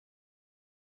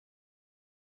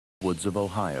woods of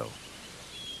Ohio.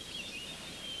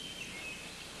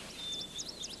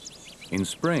 In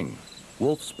spring,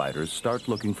 wolf spiders start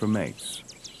looking for mates.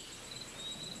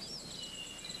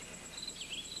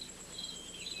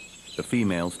 The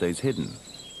female stays hidden,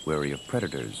 wary of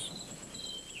predators.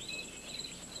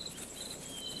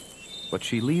 But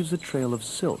she leaves a trail of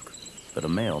silk that a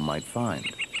male might find.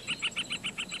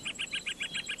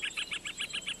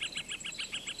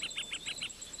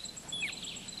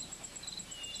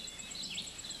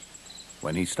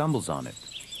 When he stumbles on it,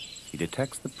 he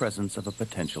detects the presence of a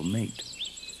potential mate.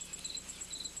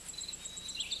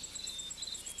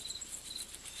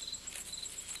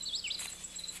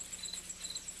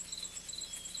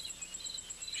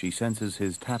 She senses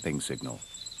his tapping signal.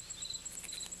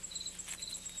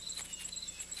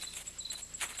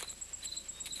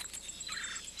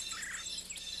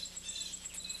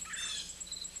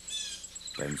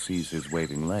 Then sees his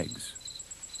waving legs.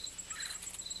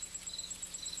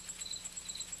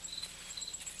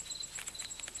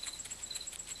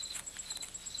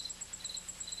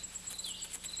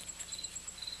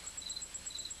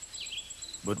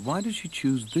 But why does she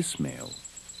choose this male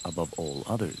above all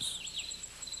others?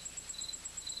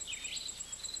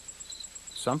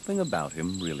 Something about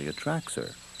him really attracts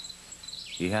her.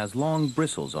 He has long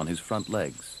bristles on his front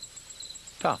legs,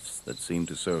 tufts that seem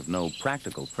to serve no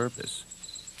practical purpose.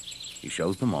 He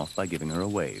shows them off by giving her a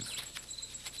wave.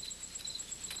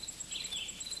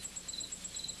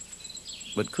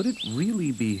 But could it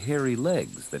really be hairy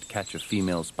legs that catch a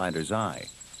female spider's eye?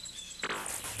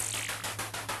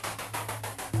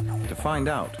 To find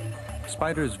out,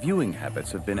 spiders' viewing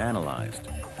habits have been analyzed.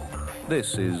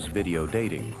 This is video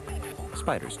dating,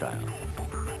 spider style.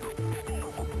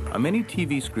 A mini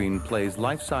TV screen plays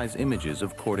life-size images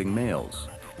of courting males.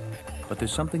 But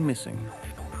there's something missing.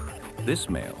 This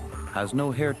male has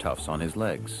no hair tufts on his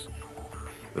legs.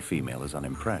 The female is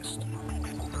unimpressed.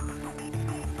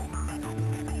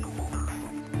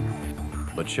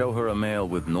 But show her a male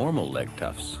with normal leg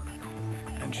tufts,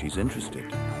 and she's interested.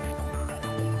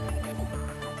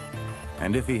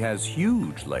 And if he has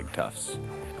huge leg tufts,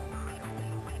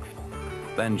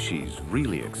 then she's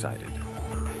really excited.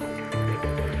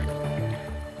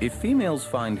 If females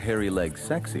find hairy legs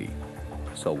sexy,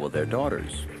 so will their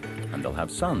daughters, and they'll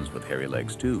have sons with hairy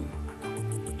legs too.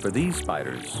 For these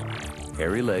spiders,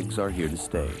 hairy legs are here to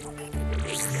stay.